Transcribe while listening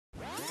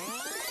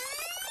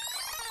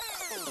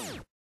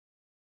It's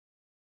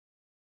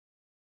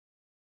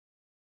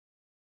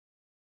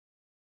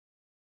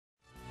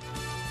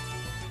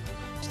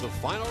the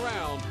final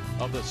round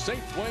of the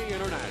Safeway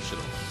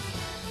International.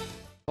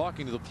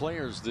 Talking to the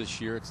players this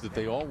year, it's that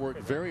they all work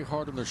very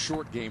hard on their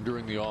short game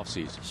during the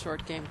offseason.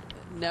 Short game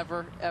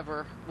never,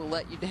 ever will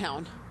let you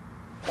down.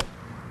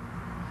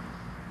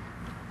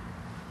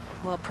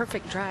 Well,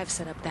 perfect drive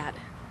set up that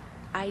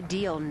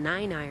ideal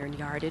 9-iron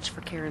yardage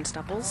for Karen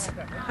Stupples.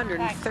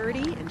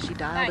 130, and she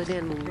dialed it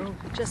in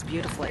just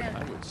beautifully.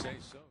 I would say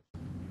so.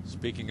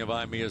 Speaking of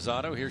Ai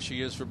Miyazato, here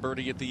she is for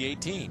birdie at the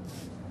 18th.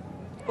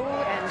 Oh,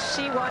 and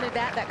she wanted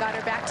that. That got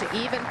her back to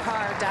even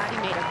par. Dottie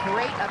made a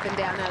great up and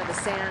down out of the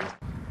sand.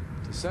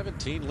 To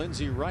 17,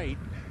 Lindsay Wright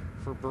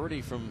for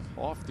birdie from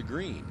off the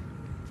green.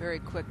 Very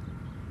quick.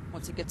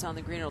 Once it gets on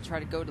the green, it'll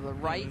try to go to the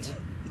right.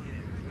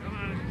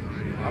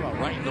 How about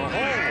right in the hole?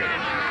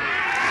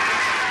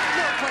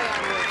 No play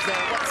on words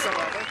there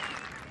whatsoever.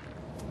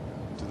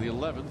 To the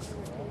 11th,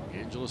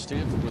 Angela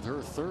Stanford with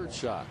her third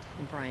shot.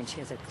 And Brian, she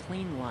has a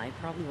clean lie.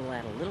 Probably will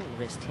add a little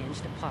wrist hinge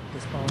to pop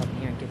this ball up in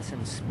here and get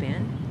some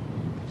spin.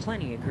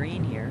 Plenty of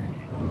green here.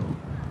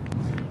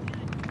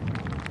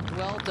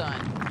 Well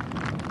done.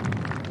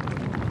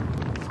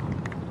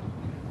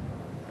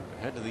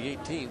 Head to the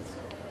 18th,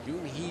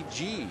 Yoon Hee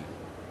Ji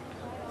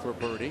for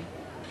birdie.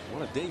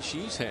 What a day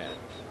she's had.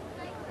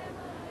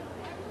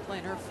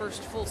 Playing her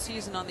first full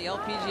season on the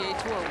LPGA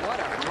Tour. What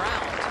a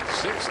round.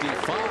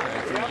 65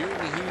 for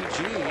Yoon Hee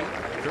Ji,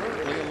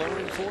 currently alone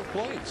in 4th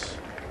place.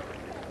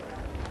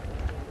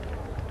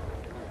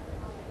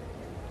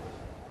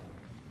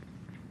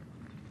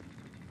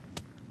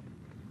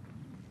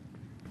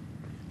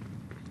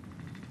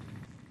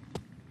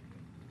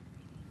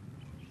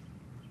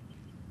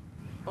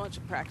 Bunch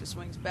of practice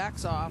swings,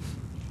 backs off.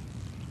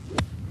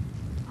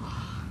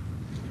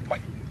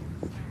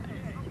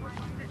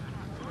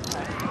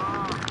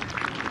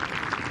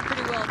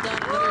 Pretty well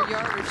done. Another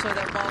yard or so,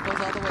 that ball goes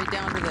all the way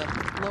down to the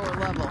lower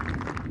level.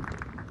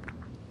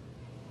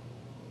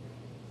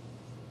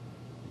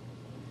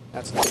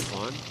 That's not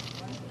fun.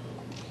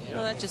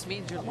 Well, that just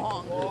means you're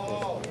long.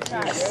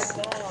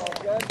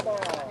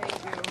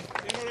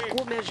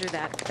 We'll measure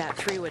that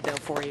 3-wood though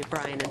for you,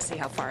 Brian, and see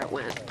how far it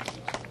went.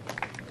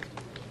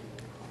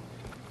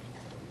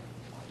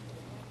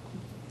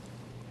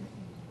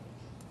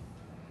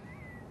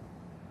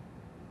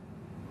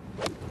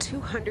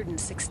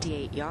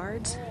 268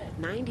 yards,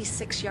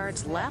 96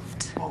 yards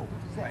left. Oh,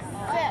 she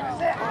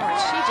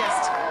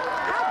just,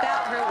 how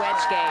about her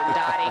wedge game,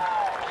 Dottie?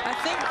 I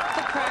think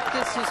the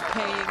practice is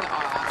paying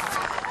off.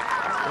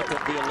 Let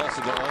that be a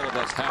lesson to all of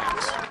us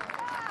hacks.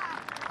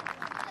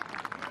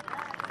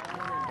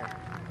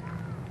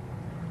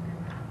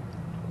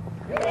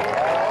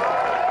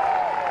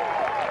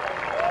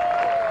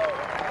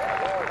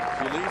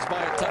 She leads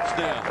by a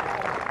touchdown.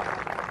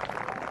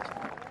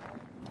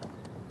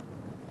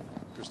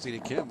 Christina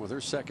Kim with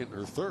her second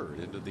or third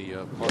into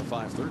the par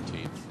 5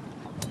 13th.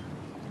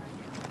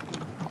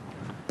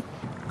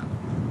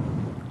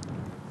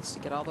 To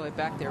get all the way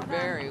back there,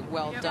 very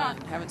well done.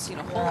 Haven't seen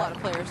a whole lot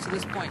of players to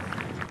this point.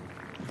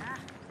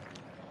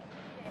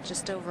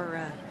 Just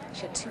over,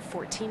 she had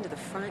 214 to the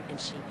front, and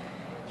she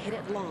hit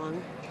it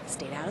long,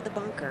 stayed out of the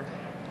bunker,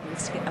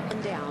 needs to get up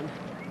and down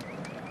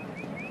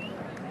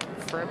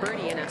for a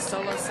birdie and a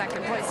solo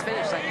second place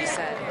finish, like you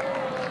said.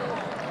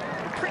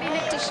 A pretty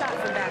nifty shot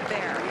from back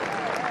there.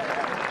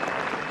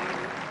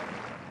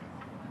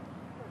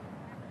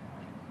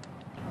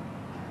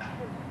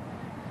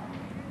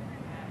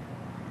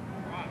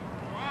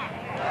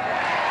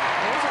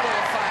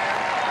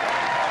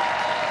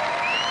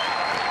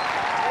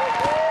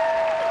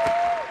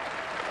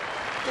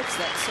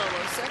 That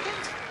solo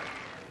second.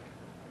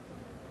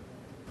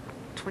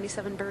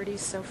 27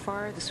 birdies so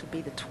far. This would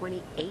be the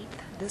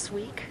 28th this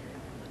week.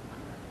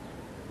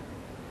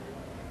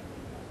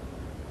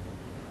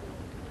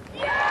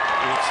 It's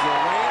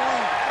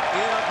Lorena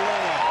in a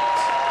blowout.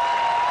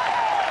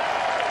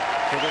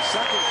 For the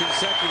second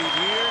consecutive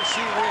year,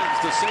 she wins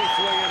the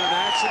Safeway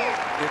International.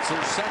 It's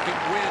her second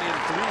win in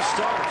 3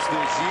 starts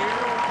this year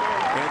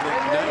and the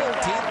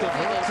 19th of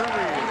her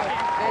career.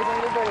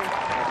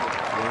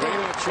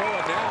 Lorena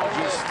Ochoa now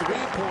just 3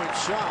 points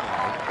shy.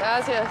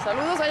 Gracias.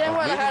 Saludos allá en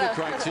Meeting the Guadalajara.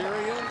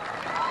 criteria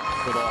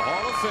for the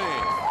Hall of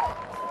Fame.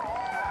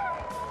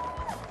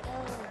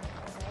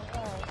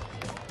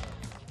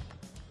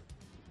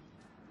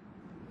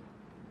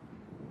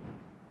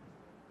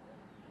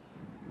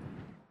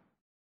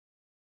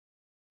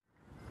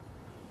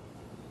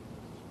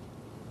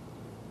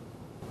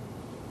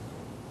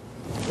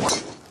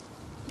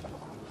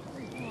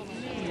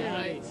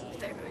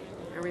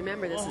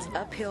 Remember, this is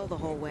uphill the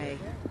whole way,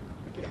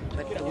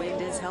 but the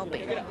wind is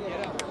helping. Got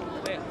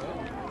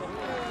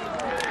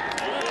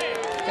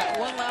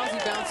one lousy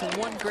bounce and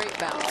one great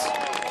bounce.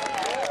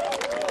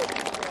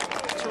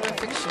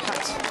 Terrific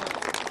shot.